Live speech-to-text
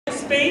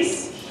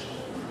space.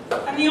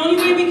 And the only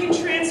way we can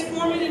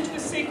transform it into a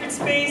sacred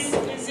space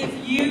is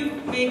if you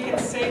make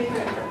it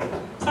sacred.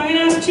 So I'm going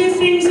to ask two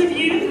things of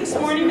you this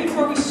morning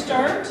before we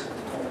start.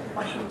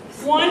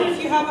 One,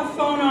 if you have a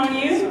phone on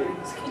you,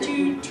 could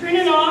you turn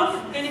it off,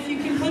 and if you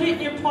can put it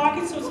in your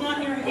pocket so it's not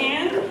in your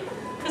hand,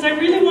 because I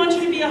really want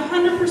you to be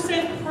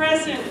 100%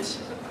 present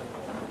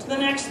to the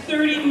next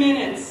 30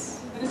 minutes.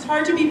 And it's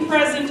hard to be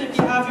present if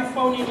you have your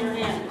phone in your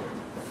hand.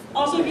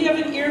 Also, if you have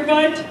an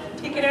earbud,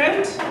 take it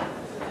out.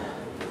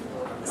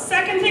 The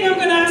second thing I'm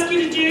going to ask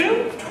you to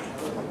do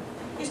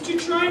is to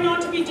try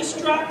not to be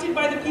distracted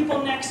by the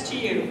people next to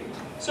you.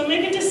 So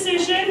make a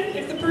decision.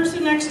 If the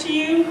person next to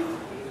you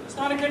is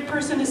not a good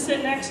person to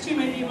sit next to,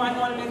 maybe you might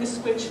want to make a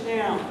switch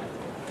now.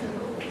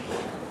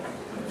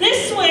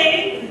 This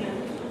way,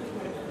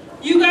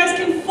 you guys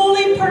can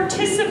fully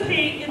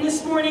participate in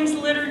this morning's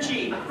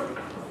liturgy.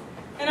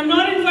 And I'm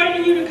not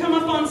inviting you to come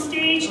up on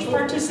stage to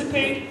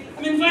participate.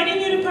 I'm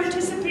inviting you to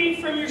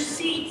participate from your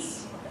seats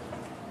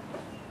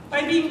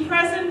by being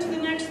present to the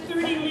next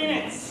 30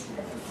 minutes.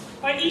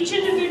 By each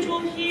individual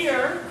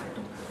here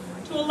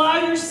to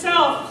allow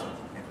yourself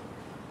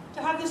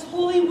to have this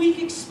Holy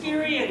Week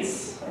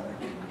experience.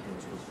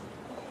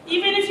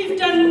 Even if you've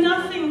done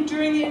nothing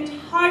during the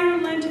entire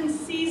Lenten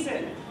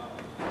season,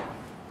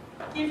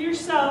 give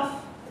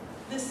yourself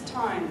this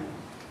time.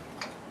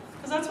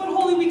 Because that's what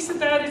Holy Week's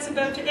about. It's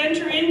about to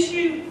enter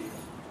into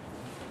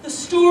the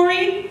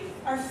story,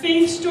 our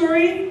faith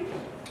story.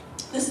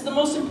 This is the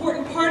most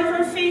important part of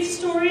our faith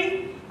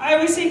story. I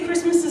always say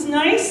Christmas is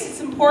nice, it's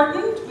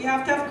important, we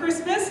have to have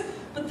Christmas,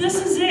 but this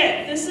is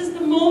it. This is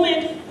the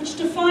moment which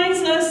defines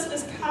us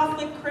as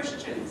Catholic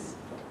Christians.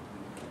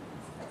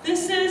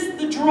 This is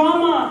the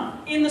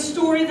drama in the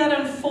story that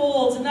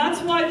unfolds, and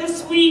that's why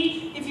this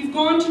week, if you've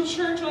gone to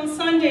church on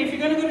Sunday, if you're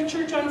going to go to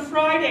church on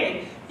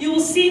Friday, you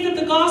will see that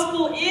the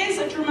Gospel is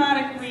a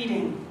dramatic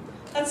reading.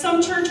 That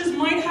some churches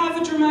might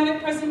have a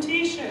dramatic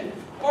presentation,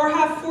 or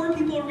have 4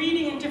 people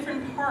reading in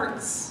different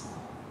parts.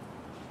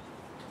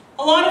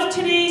 A lot of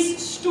today's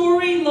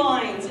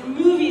storylines and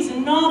movies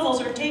and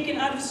novels are taken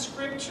out of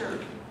Scripture.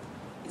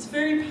 It's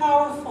very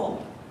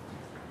powerful.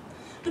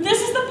 But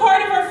this is the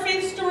part of our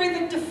faith story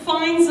that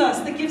defines us,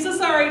 that gives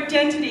us our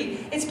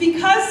identity. It's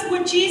because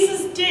what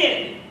Jesus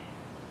did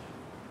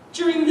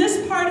during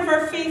this part of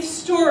our faith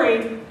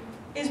story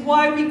is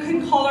why we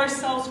can call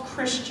ourselves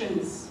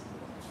Christians.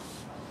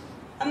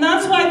 And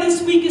that's why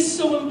this week is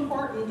so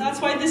important.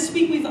 That's why this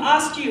week we've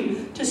asked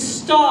you to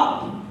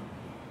stop,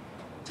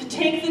 to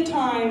take the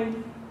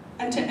time,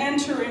 and to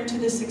enter into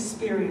this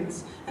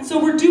experience. And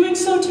so we're doing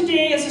so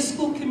today as a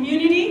school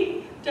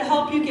community to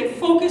help you get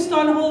focused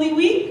on Holy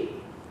Week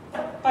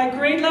by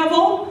grade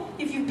level.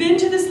 If you've been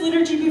to this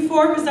liturgy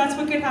before, because that's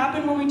what can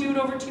happen when we do it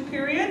over 2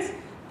 periods,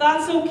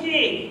 that's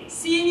okay.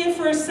 Seeing it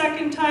for a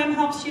second time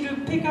helps you to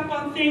pick up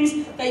on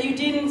things that you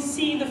didn't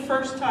see the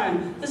first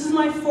time. This is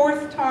my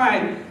 4th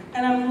time,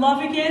 and I'm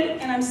loving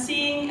it, and I'm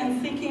seeing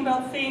and thinking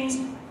about things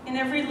in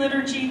every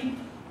liturgy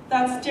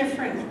that's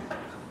different,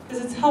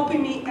 because it's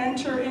helping me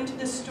enter into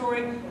this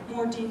story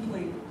more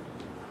deeply.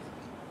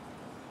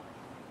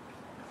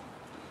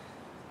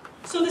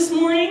 So this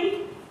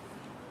morning,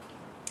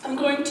 I'm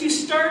going to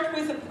start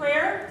with a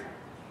prayer,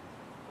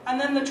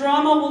 and then the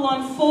drama will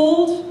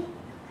unfold,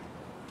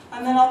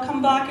 and then I'll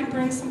come back and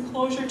bring some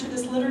closure to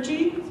this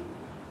liturgy.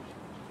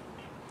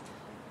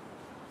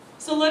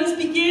 So let us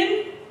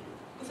begin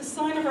with a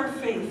sign of our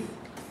faith.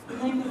 In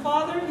the name of the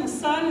Father, and the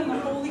Son, and the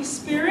Holy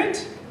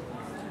Spirit.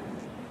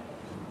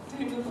 In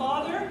the name of the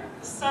Father,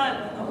 the Son,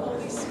 and the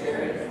Holy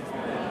Spirit.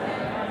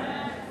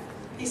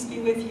 Peace be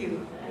with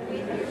you.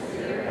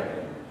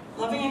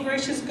 Loving and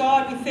gracious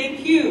God, we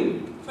thank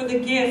you for the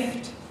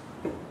gift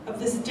of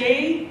this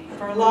day,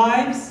 of our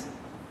lives,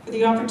 for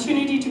the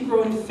opportunity to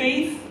grow in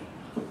faith,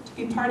 to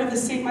be part of the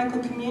St.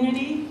 Michael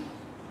community,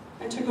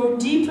 and to go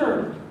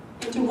deeper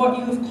into what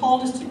you have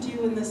called us to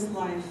do in this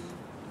life.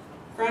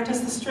 Grant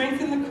us the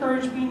strength and the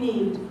courage we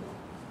need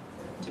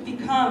to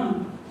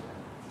become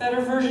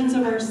better versions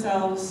of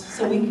ourselves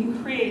so we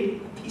can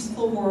create a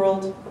peaceful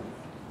world,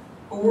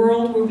 a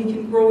world where we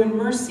can grow in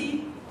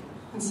mercy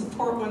and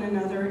support one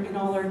another in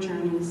all our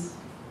journeys.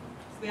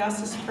 We ask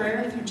this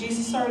prayer through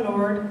Jesus our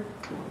Lord.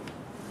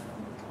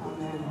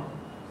 Amen.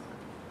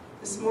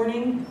 This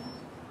morning,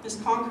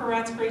 Ms.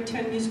 Conquerat's grade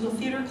 10 musical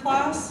theater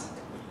class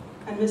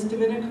and Ms.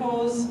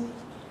 Domenico's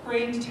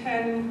grade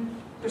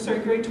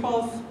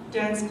 12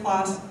 dance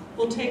class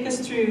will take us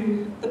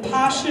through the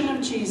Passion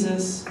of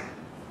Jesus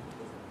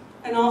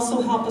and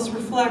also help us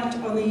reflect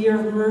on the year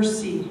of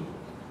mercy.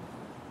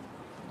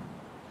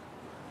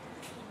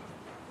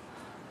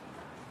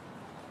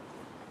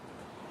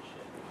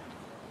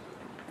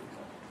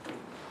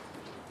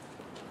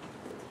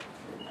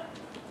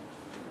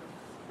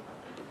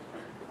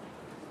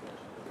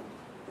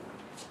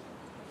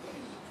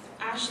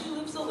 Ashley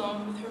lives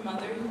alone with her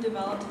mother, who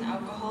developed an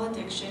alcohol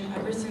addiction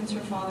ever since her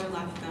father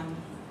left them.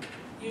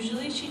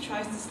 Usually she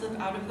tries to slip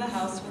out of the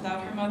house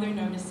without her mother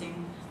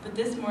noticing, but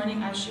this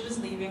morning as she was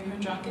leaving, her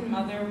drunken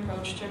mother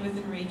approached her with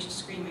enraged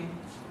screaming.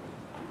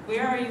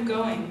 "Where are you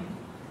going?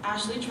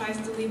 Ashley tries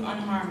to leave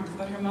unharmed,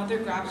 but her mother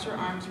grabs her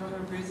arms where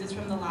her bruises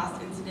from the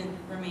last incident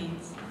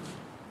remains.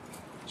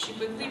 She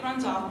quickly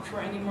runs off before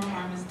any more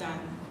harm is done.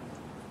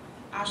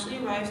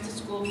 Ashley arrives to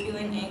school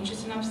feeling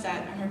anxious and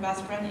upset, and her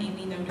best friend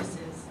Amy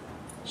notices.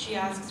 She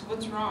asks,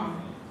 "What's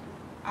wrong?"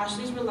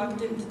 Ashley's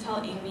reluctant to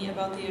tell Amy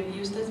about the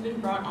abuse that's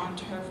been brought on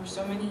to her for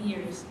so many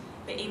years,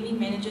 but Amy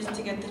manages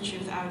to get the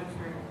truth out of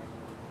her.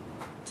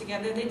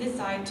 Together they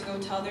decide to go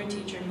tell their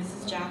teacher,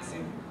 Mrs.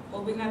 Jackson,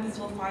 hoping that this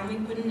will finally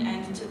put an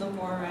end to the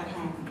horror at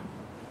home.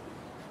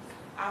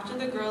 After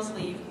the girls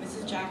leave,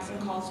 Mrs. Jackson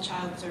calls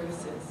child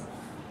services.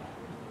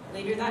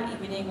 Later that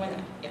evening,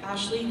 when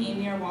Ashley and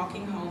Amy are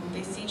walking home,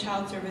 they see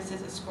child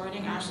services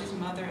escorting Ashley's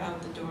mother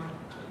out the door.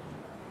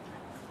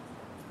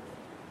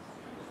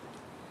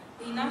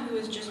 Lena, who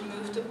has just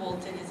moved to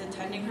Bolton, is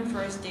attending her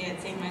first day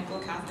at St. Michael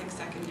Catholic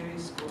Secondary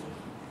School.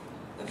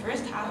 The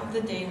first half of the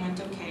day went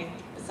okay,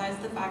 besides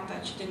the fact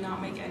that she did not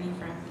make any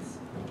friends.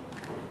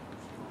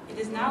 It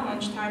is now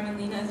lunchtime and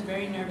Lena is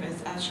very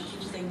nervous as she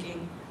keeps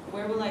thinking,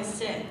 "Where will I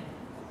sit?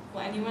 Will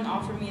anyone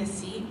offer me a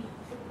seat?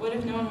 What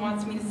if no one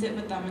wants me to sit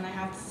with them and I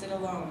have to sit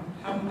alone?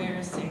 How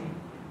embarrassing."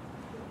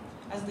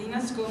 As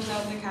Lena scopes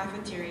out the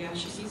cafeteria,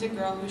 she sees a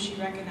girl who she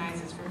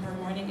recognizes from her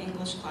morning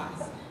English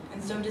class,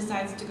 and so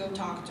decides to go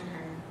talk to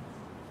her.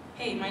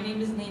 "Hey, my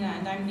name is Lena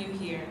and I'm new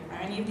here.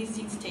 Are any of these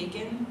seats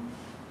taken?"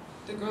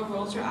 The girl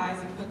rolls her eyes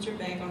and puts her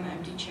bag on the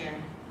empty chair.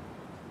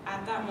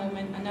 At that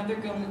moment, another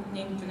girl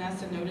named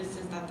Vanessa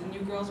notices that the new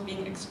girl is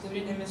being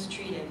excluded and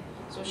mistreated,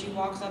 so she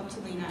walks up to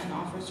Lena and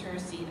offers her a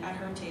seat at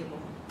her table.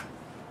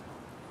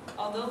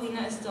 Although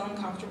Lena is still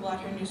uncomfortable at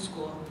her new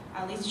school,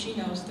 at least she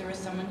knows there is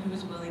someone who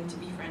is willing to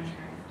befriend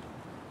her.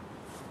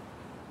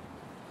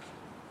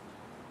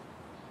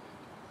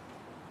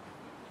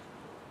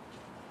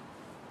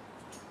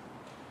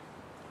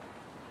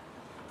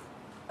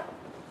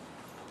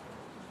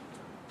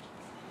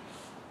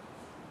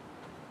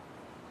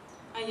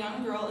 A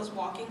young girl is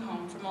walking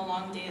home from a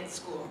long day at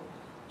school.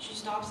 She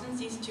stops and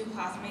sees two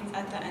classmates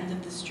at the end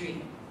of the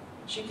street.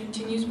 She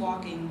continues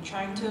walking,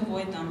 trying to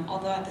avoid them,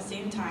 although at the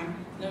same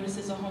time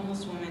notices a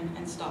homeless woman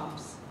and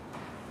stops.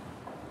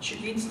 She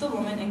greets the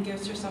woman and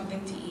gives her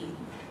something to eat.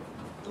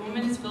 The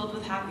woman is filled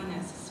with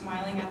happiness,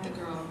 smiling at the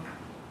girl.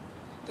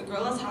 The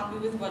girl is happy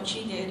with what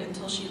she did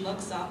until she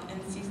looks up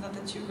and sees that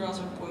the two girls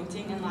are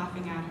pointing and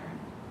laughing at her.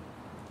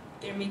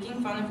 They're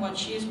making fun of what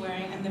she is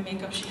wearing and the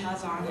makeup she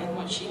has on and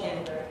what she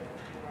did.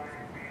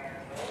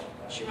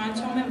 She runs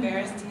home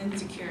embarrassed and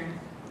insecure.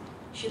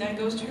 She then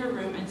goes to her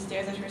room and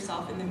stares at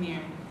herself in the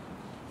mirror.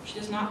 She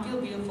does not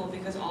feel beautiful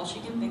because all she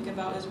can think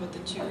about is what the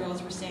two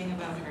girls were saying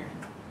about her.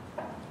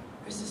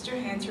 Her sister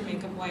hands her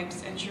makeup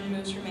wipes and she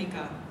removes her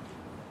makeup.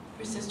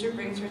 Her sister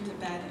brings her to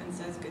bed and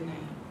says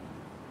goodnight.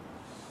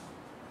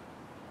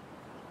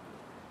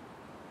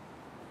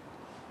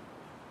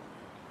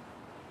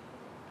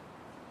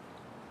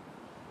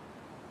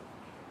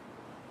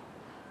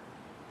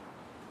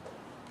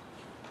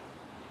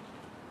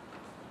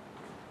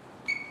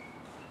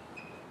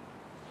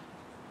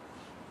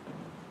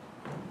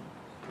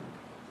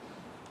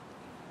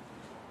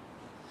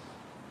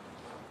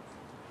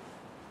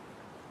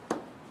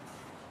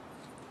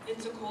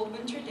 It's a cold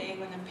winter day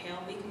when a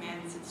pale, weak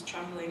man sits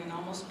trembling and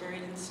almost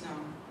buried in snow.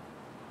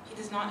 He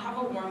does not have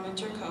a warm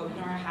winter coat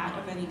nor a hat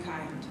of any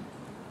kind.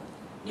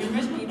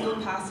 Numerous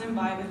people pass him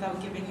by without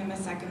giving him a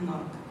second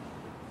look.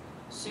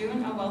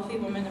 Soon, a wealthy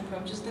woman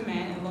approaches the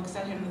man and looks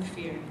at him with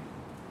fear.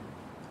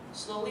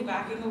 Slowly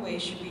backing away,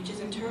 she reaches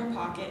into her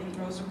pocket and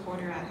throws a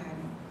quarter at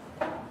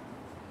him.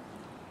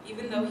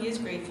 Even though he is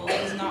grateful,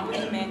 it is not what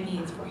the man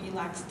needs, for he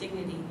lacks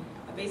dignity,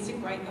 a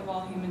basic right of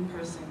all human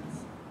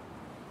persons.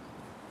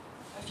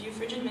 A few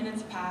frigid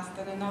minutes pass,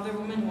 then another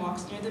woman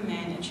walks near the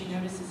man and she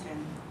notices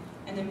him,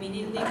 and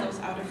immediately goes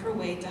out of her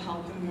way to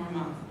help him warm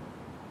up.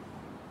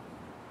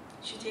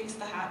 She takes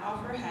the hat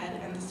off her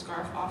head and the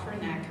scarf off her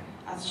neck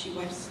as she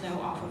wipes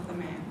snow off of the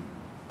man.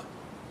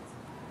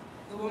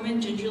 The woman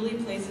gingerly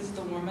places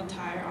the warm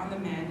attire on the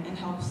man and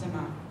helps him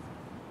up.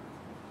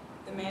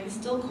 The man is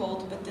still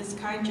cold, but this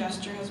kind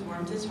gesture has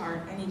warmed his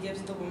heart and he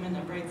gives the woman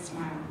a bright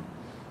smile.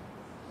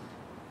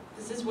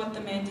 This is what the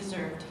man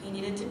deserved. He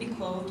needed to be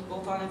clothed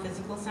both on a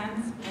physical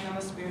sense and on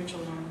a spiritual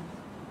one.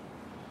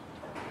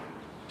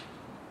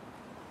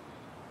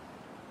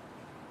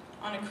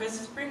 On a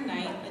crisp spring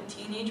night, a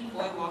teenage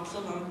boy walks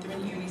alone through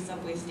an Erie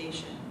subway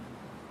station.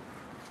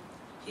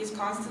 He is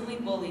constantly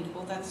bullied,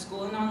 both at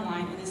school and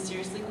online, and is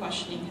seriously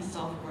questioning his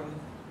self-worth.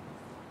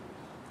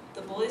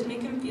 The bullies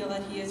make him feel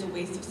that he is a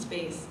waste of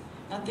space,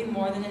 nothing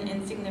more than an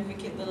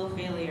insignificant little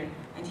failure,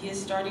 and he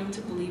is starting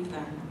to believe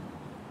them.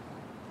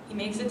 He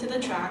makes it to the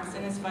tracks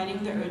and is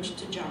fighting the urge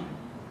to jump.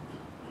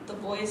 The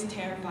boy is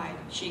terrified,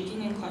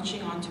 shaking and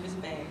clutching onto his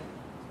bag.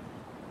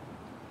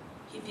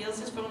 He feels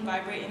his phone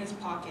vibrate in his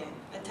pocket,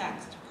 a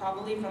text,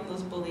 probably from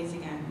those bullies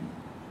again.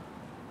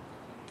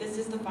 This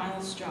is the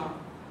final straw.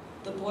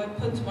 The boy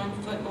puts one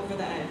foot over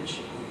the edge.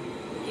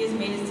 He has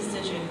made his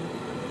decision.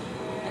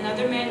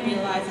 Another man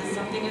realizes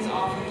something is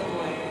off with the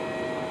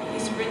boy. He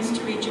sprints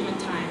to reach him in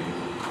time.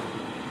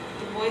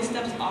 The boy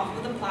steps off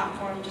of the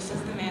platform just as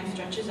the man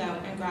stretches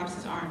out and grabs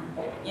his arm,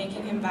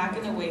 yanking him back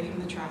and away from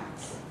the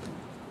tracks.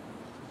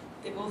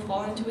 They both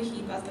fall into a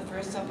heap as the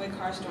first subway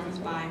car storms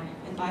by,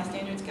 and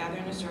bystanders gather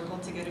in a circle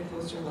to get a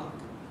closer look.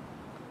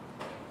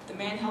 The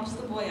man helps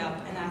the boy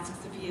up and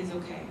asks if he is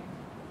okay.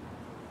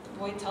 The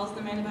boy tells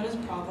the man about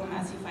his problem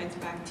as he fights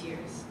back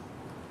tears.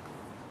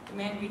 The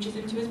man reaches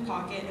into his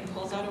pocket and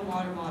pulls out a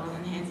water bottle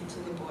and hands it to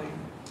the boy.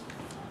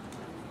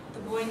 The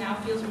boy now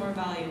feels more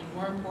valued,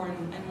 more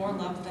important, and more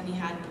loved than he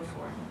had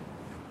before.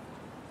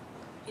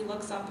 He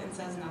looks up and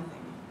says nothing.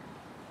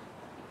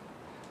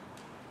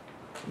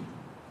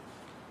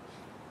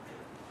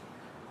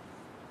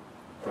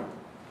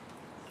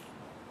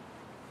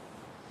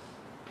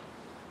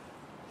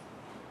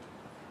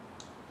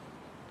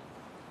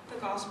 The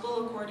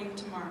Gospel according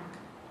to Mark.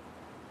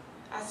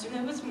 As soon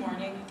as it was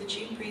morning, the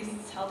chief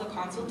priests held a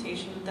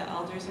consultation with the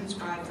elders and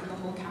scribes and the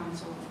whole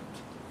council.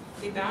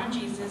 They bound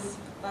Jesus,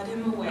 led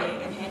him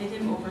away, and handed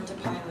him over to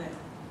Pilate.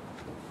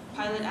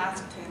 Pilate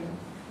asked him,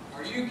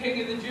 "Are you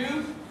king of the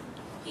Jews?"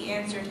 He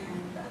answered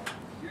him.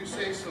 "You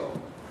say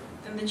so."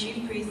 Then the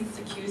chief priests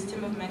accused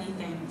him of many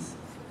things.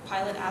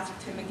 Pilate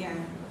asked him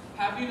again.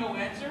 "Have you no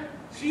answer?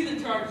 See the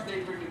charge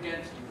they bring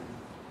against you."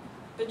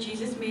 But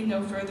Jesus made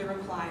no further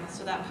reply,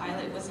 so that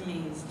Pilate was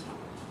amazed.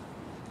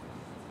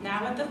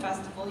 Now at the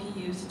festival he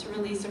used to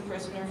release a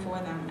prisoner for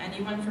them,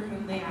 anyone for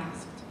whom they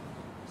asked.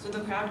 So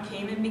the crowd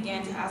came and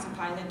began to ask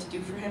Pilate to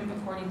do for him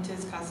according to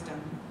his custom.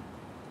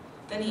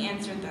 Then he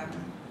answered them.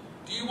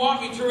 "Do you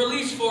want me to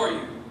release for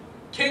you,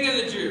 king of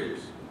the Jews?"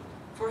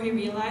 For he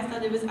realized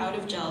that it was out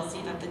of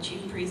jealousy that the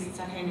chief priests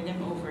had handed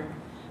him over.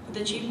 But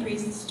the chief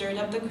priests stirred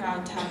up the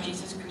crowd to have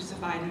Jesus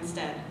crucified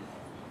instead.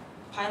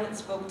 Pilate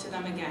spoke to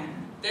them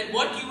again. "Then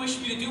what do you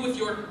wish me to do with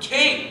your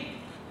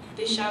king?"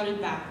 They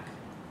shouted back.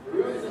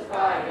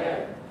 "Crucify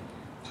him."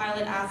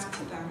 Pilate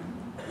asked them.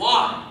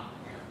 "Why?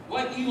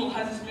 What evil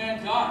has this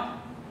man done?"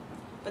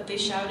 But they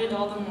shouted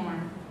all the more.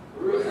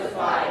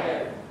 "Crucify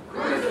him!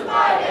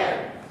 Crucify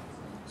him!"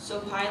 So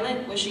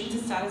Pilate, wishing to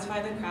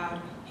satisfy the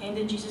crowd,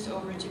 handed Jesus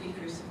over to be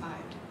crucified.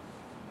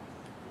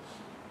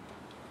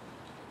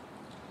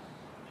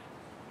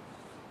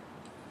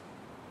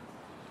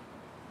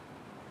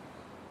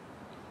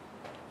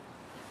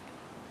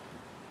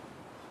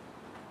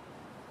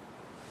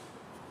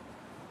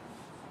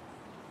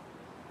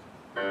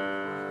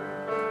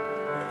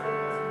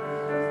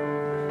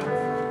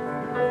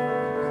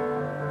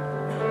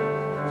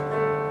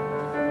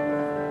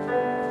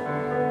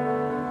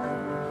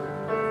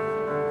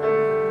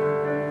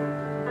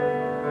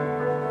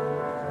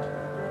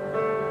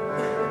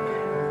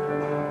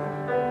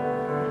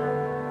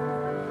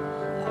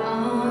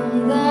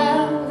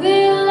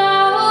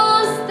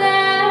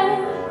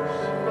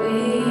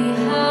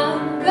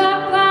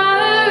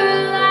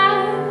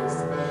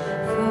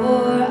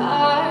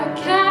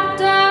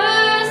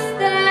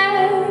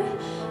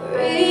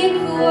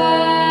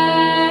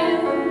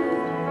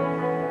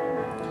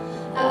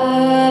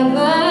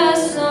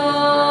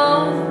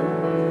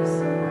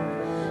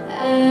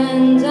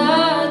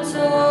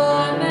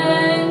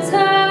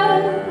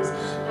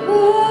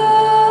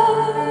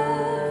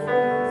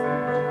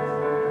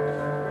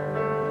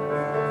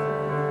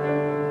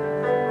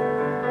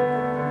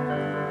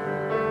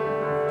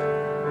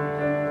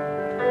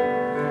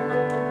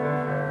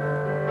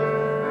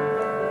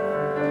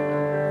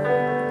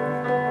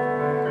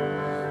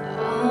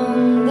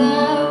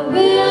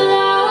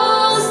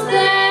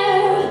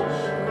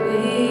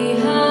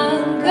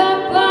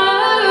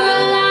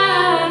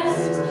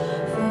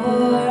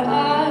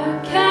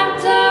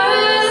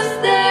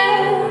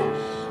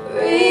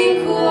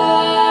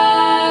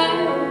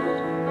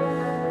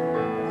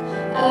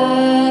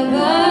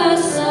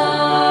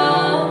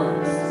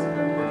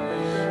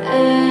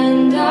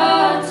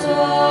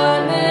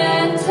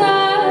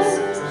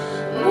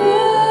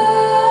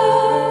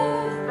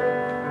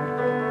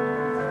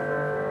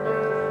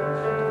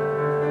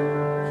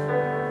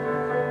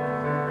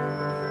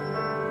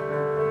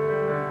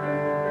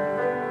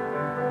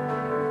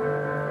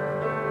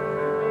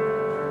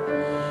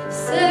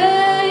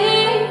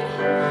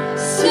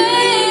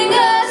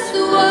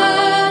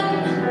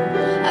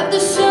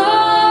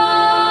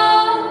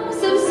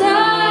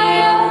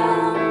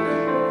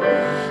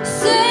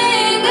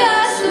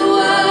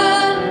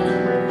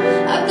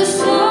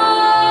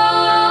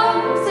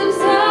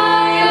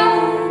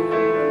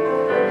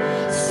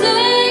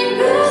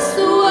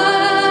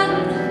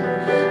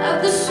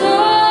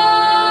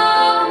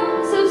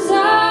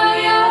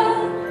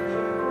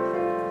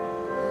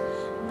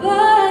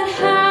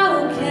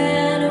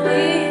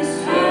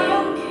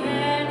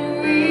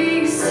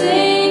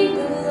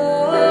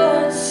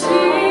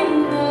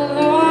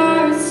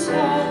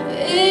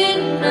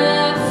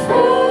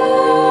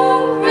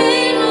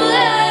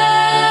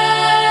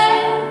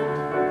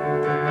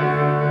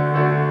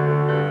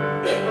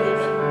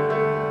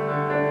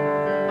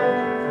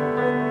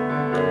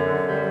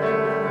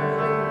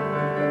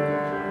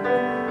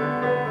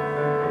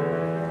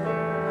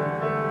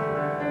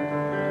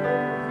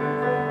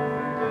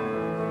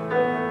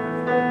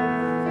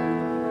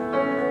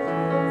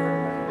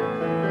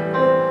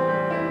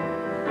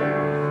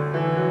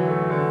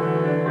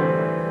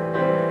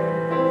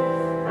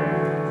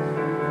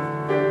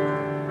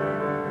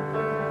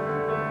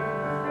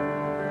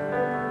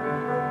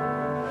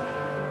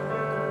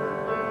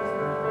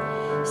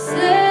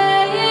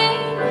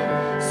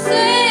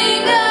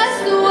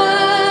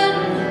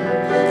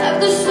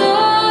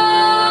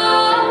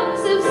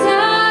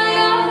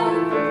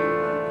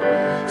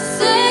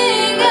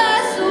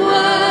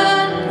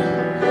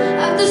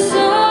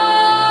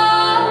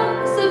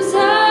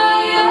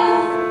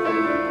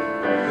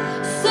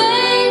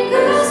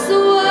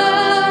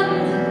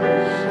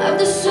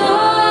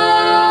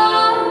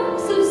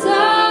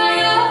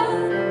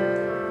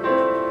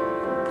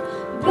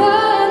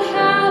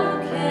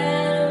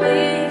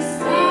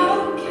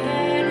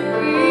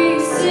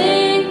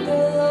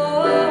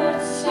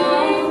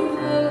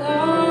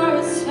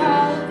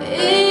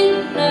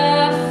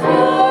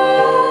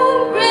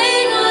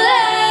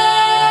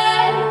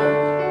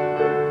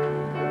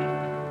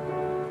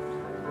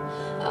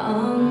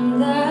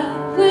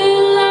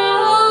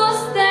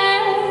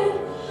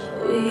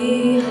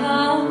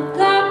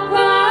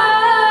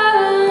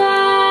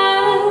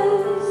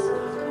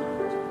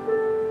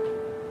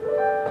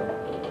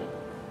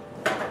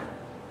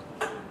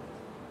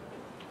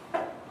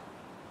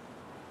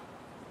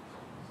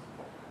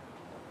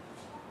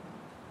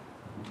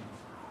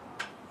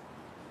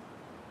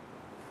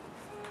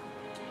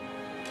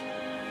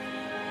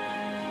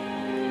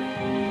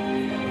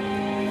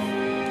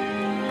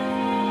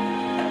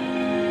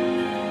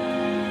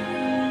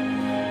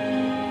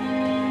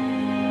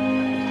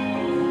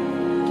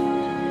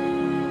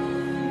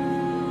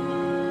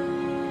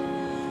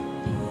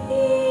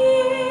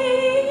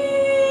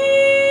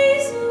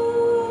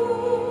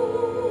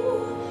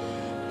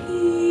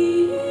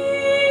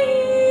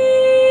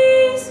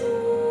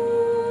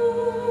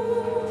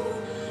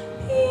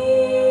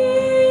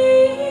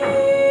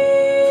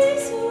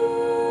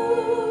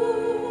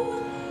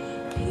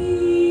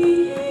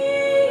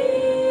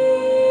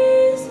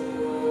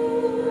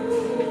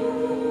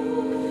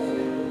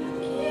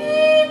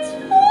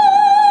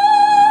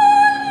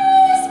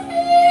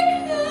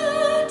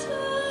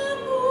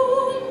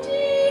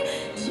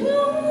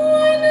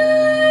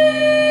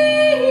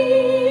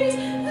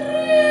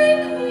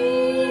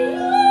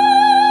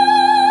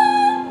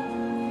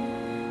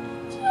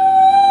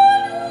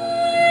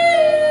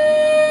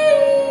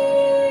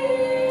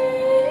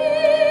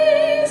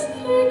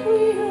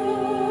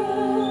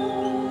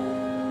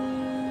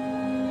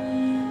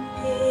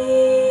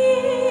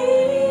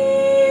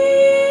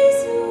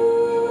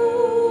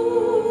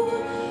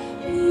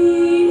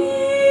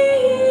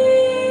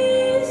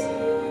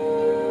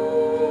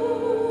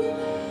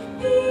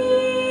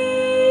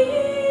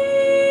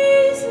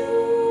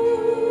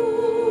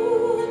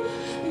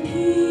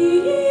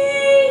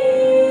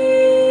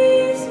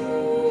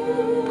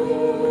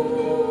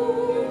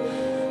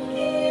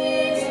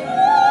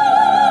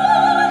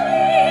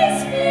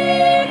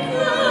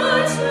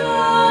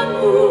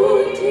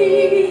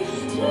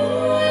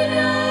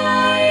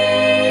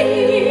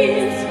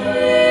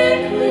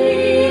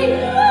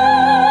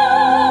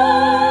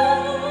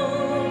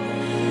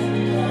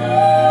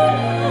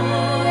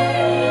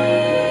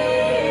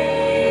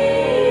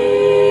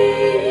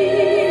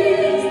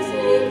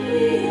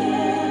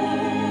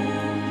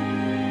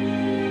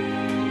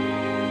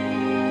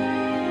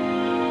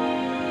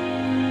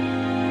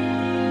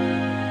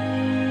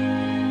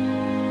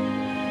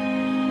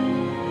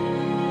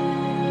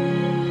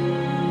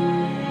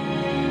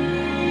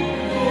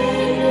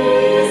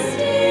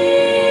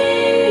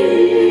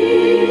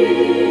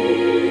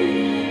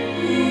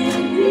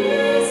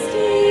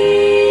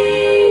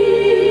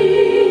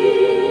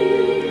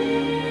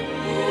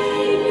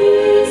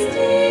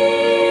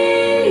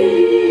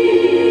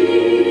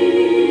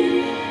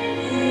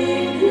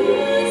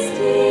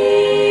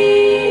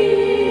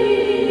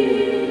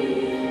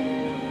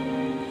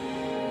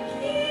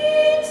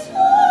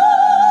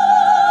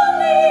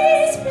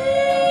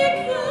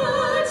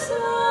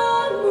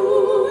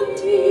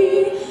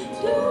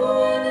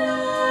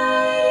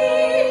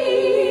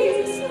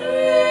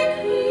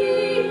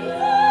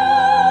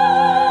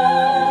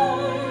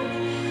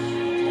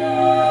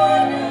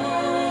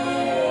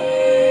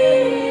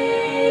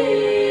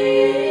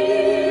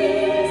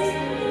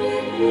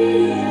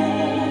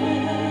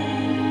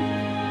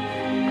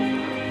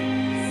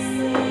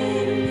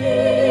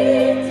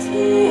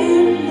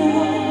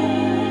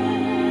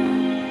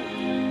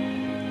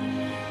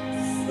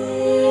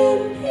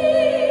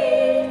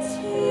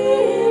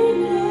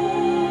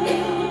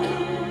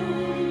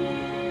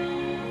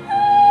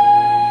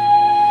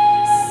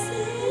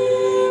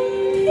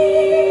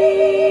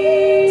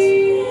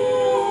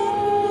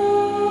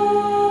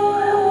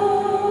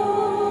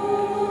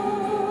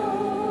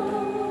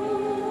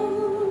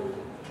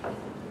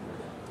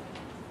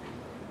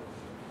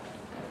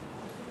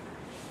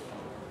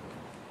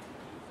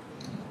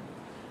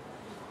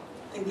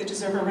 I think they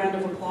deserve a round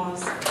of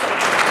applause.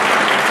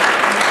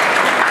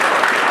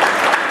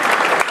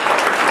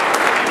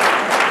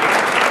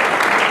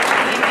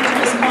 Thank you to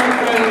Ms.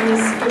 Conrad and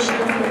Ms. Bishop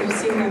for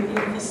singing that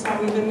beautiful song.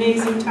 We have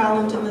amazing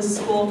talent in this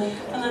school,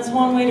 and that's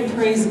one way to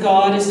praise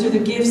God, is through the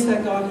gifts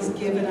that God has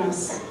given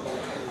us.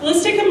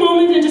 Let's take a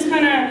moment and just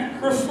kind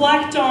of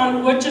reflect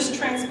on what just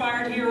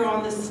transpired here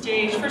on this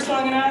stage. First of all,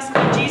 I'm going to ask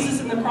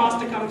Jesus in the cross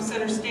to come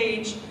center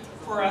stage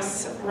for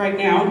us right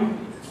now.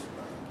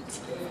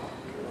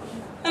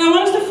 And I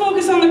want us to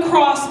focus on the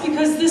cross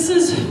because this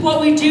is what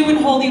we do in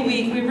Holy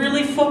Week. We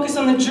really focus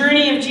on the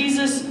journey of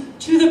Jesus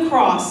to the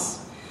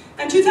cross.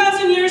 And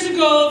 2,000 years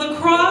ago, the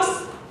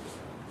cross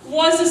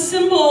was a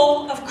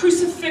symbol of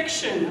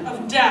crucifixion,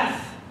 of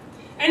death.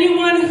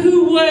 Anyone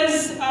who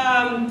was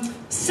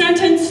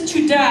sentenced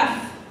to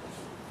death,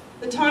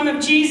 the time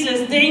of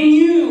Jesus, they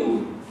knew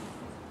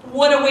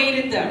what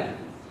awaited them.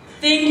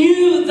 They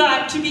knew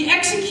that to be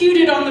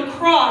executed on the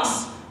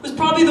cross was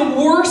probably the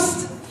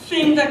worst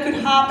thing that could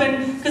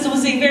happen because it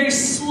was a very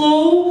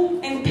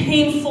slow and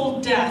painful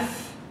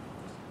death.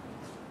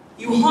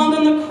 You hung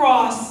on the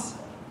cross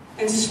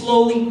and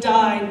slowly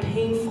died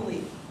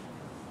painfully.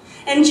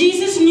 And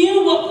Jesus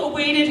knew what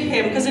awaited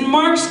him, because in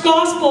Mark's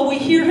gospel we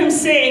hear him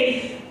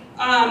say,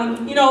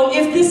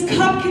 if this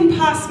cup can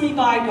pass me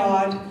by,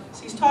 God.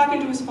 So he's talking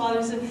to his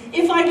Father. He said,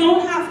 if I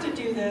don't have to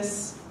do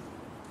this,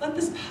 let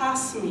this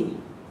pass me.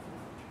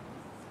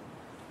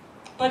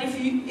 But if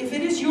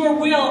it is your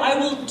will, I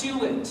will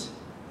do it.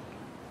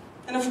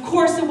 And of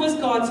course it was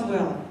God's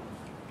will.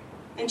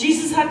 And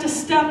Jesus had to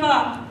step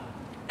up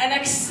and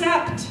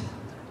accept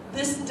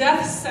this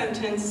death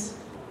sentence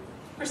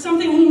for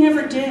something he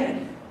never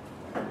did.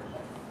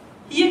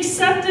 He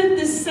accepted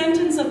this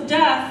sentence of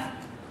death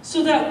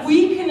so that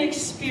we can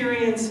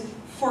experience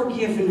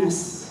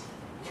forgiveness.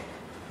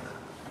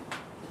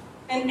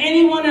 And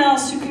anyone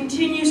else who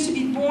continues to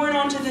be born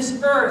onto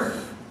this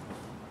earth,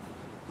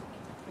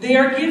 they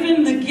are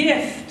given the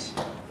gift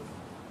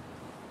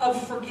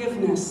of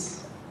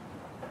forgiveness.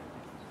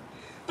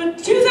 But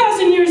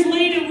 2,000 years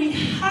later, we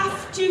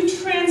have to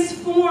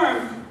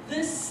transform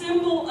this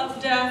symbol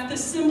of death,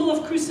 this symbol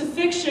of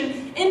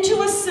crucifixion,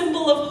 into a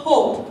symbol of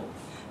hope.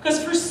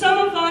 Because for some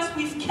of us,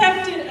 we've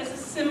kept it as a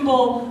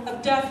symbol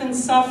of death and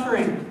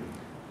suffering.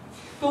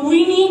 But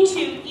we need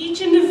to,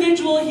 each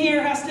individual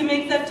here has to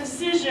make that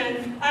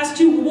decision as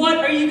to what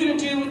are you going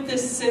to do with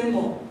this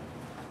symbol.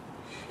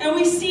 And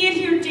we see it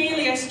here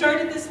daily. I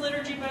started this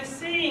liturgy by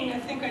saying, I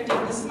think I did,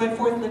 this is my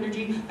fourth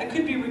liturgy. I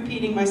could be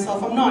repeating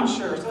myself, I'm not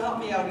sure, so help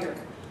me out here.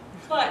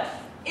 But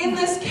in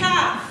this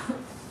calf,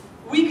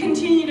 we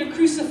continue to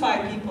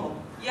crucify people.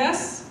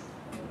 Yes?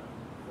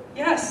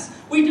 Yes.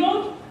 We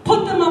don't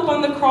put them up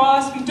on the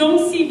cross, we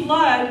don't see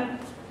blood,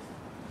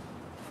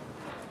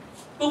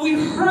 but we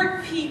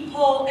hurt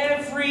people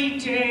every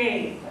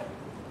day.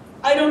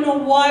 I don't know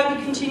why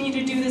we continue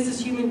to do this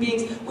as human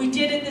beings. We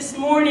did it this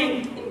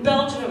morning in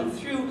Belgium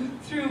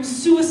through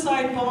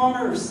suicide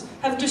bombers,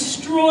 have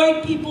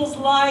destroyed people's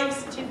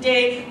lives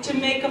today to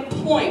make a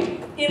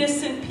point.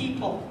 Innocent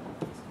people.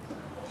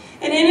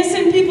 And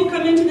innocent people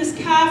come into this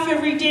calf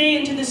every day,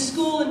 into the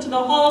school, into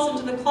the halls,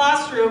 into the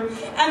classroom,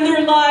 and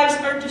their lives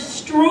are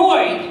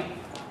destroyed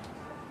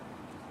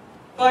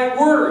by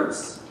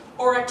words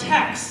or a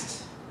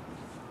text.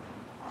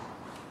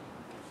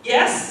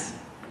 Yes?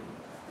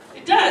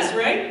 It does,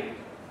 right?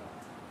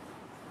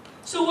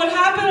 So what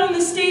happened on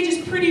the stage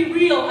is pretty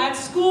real. At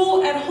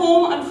school, at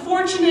home,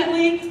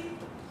 unfortunately,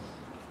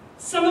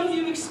 some of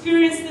you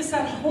experience this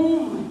at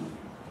home.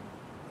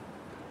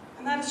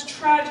 And that is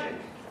tragic.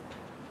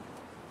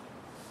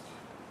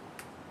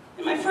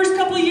 In my first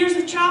couple of years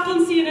of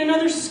chaplaincy at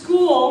another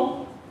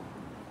school,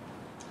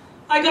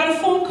 I got a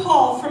phone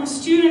call from a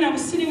student. I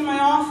was sitting in my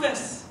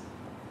office,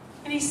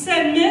 and he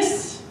said,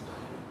 "Miss,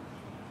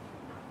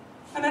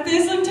 I'm at the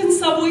Islington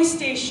subway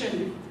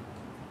station.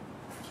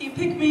 Can you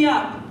pick me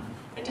up?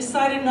 I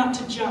decided not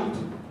to jump."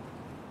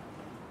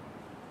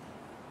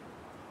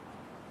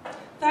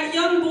 That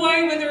young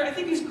boy, whether I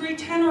think he was grade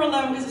 10 or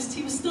 11, because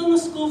he was still in the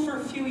school for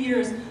a few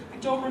years, I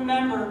don't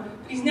remember,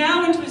 but he's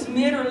now into his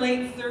mid or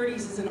late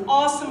 30s. He's an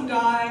awesome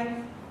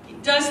guy. He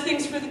does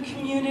things for the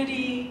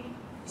community.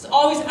 He's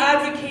always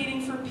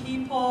advocating for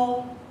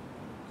people.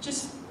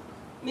 Just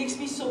makes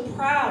me so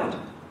proud.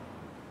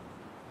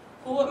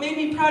 Well, what made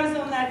me proud is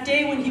on that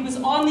day when he was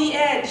on the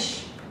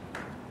edge.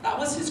 That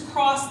was his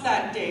cross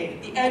that day,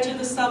 the edge of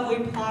the subway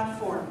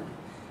platform.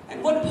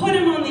 And what put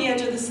him on the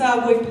edge of the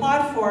subway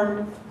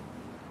platform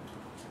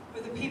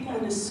were the people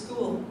in his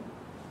school.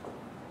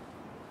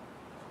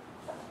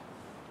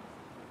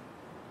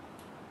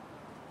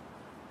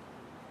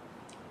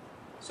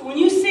 So when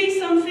you say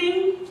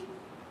something,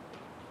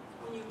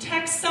 when you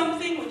text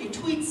something, when you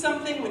tweet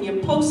something, when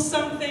you post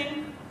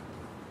something,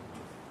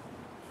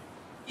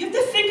 you have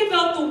to think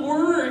about the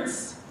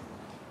words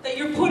that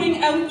you're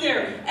putting out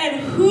there and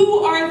who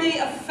are they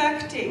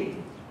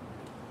affecting.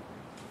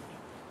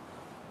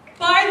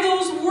 By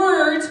those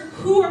words,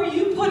 who are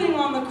you putting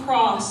on the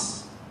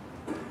cross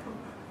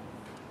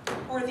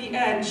or the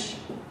edge?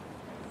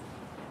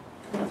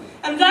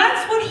 And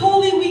that's what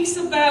Holy Week's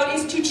about,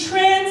 is to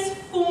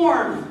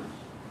transform.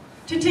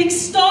 To take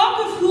stock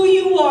of who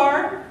you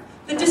are,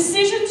 the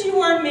decisions you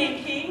are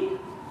making,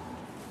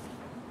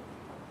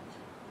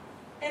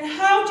 and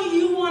how do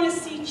you want to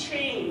see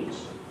change.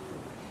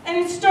 And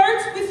it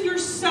starts with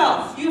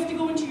yourself. You have to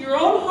go into your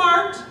own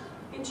heart,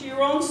 into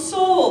your own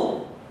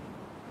soul.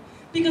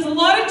 Because a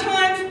lot of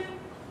times,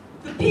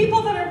 the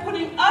people that are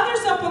putting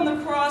others up on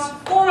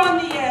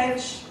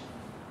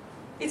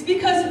It's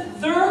because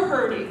they're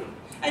hurting.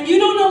 And you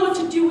don't know what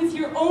to do with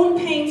your own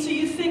pain, so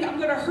you think, I'm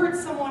going to hurt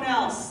someone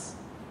else.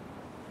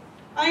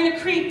 I'm going to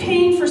create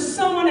pain for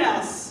someone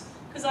else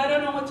because I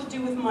don't know what to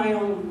do with my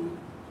own.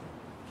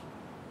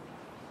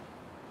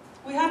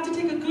 We have to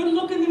take a good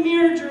look in the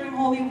mirror during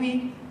Holy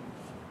Week,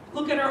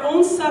 look at our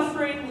own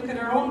suffering, look at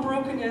our own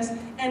brokenness,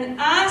 and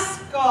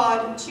ask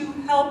God to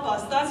help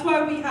us. That's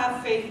why we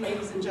have faith,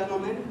 ladies and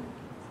gentlemen.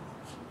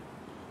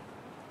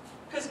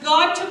 Because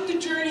God took the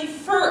journey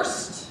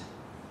first.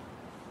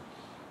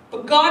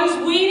 But God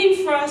is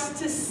waiting for us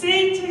to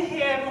say to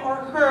him or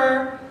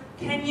her,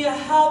 can you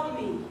help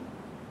me?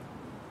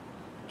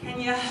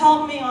 Can you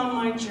help me on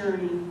my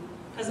journey?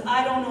 Because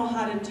I don't know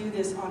how to do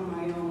this on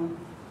my own.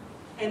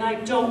 And I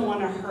don't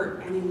want to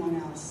hurt anyone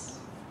else.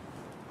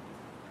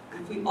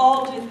 If we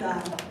all did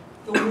that,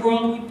 the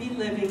world we'd be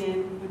living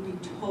in would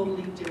be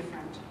totally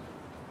different.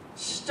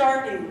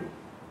 Starting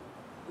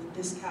with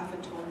this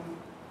cafeteria.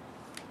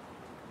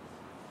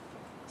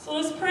 So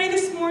let's pray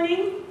this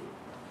morning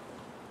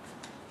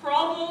for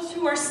all those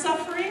who are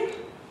suffering,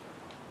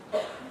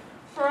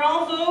 for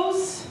all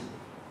those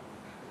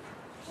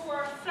who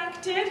are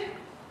affected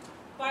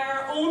by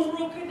our own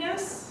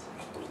brokenness,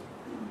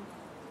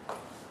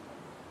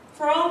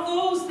 for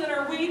all those that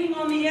are waiting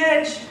on the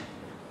edge,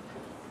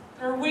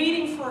 that are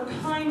waiting for a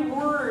kind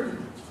word,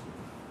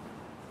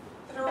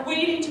 that are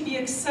waiting to be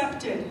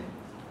accepted.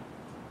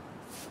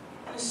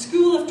 In a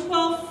school of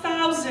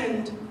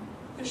 12,000,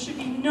 there should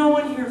be no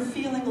one here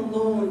feeling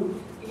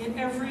alone. And yet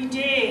every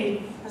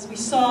day, as we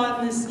saw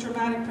in this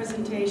dramatic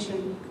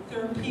presentation,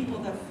 there are people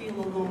that feel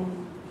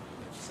alone.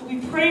 So we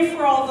pray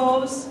for all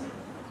those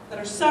that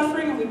are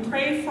suffering, and we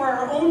pray for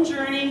our own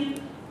journey,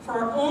 for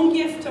our own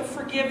gift of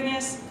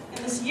forgiveness.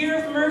 In this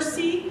year of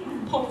mercy,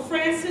 Pope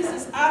Francis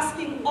is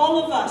asking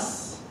all of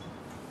us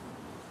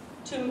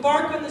to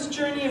embark on this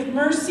journey of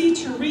mercy,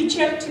 to reach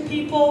out to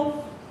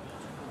people,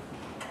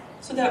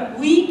 so that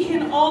we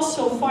can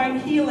also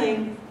find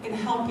healing in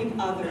helping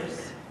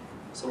others.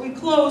 So we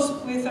close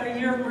with our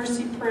Year of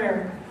Mercy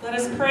prayer. Let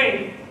us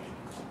pray.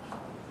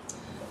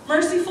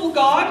 Merciful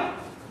God,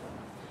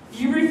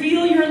 you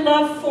reveal your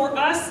love for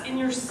us in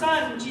your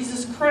Son,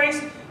 Jesus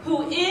Christ,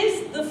 who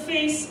is the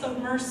face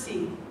of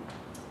mercy.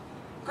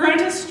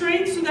 Grant us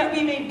strength so that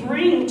we may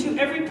bring to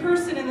every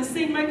person in the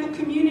St. Michael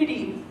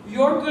community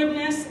your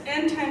goodness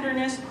and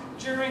tenderness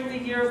during the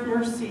Year of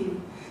Mercy.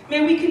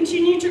 May we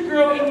continue to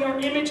grow in your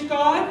image,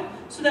 God,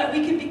 so that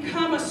we can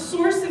become a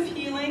source of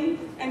healing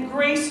and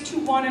grace to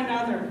one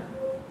another.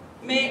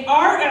 May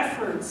our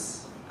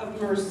efforts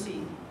of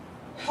mercy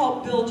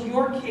help build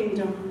your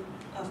kingdom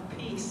of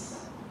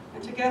peace.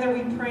 And together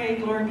we pray,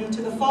 glory be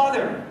to the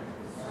Father,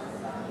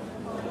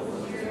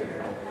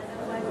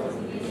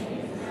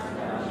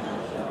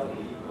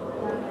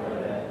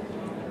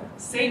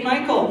 Saint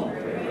Michael,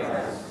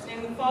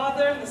 in the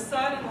Father, and the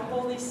Son, and the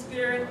Holy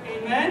Spirit,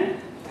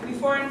 amen. And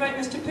before I invite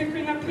Mr.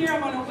 Pickering up here, I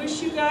want to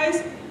wish you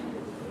guys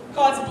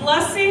God's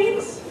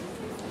blessings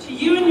to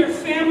you and your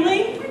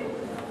family.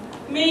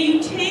 May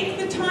you take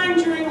the time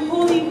during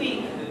Holy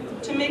Week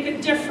to make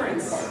a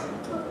difference.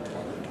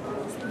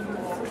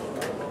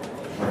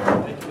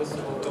 Thank you, Mr.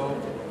 Loco.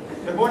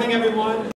 Good morning, everyone.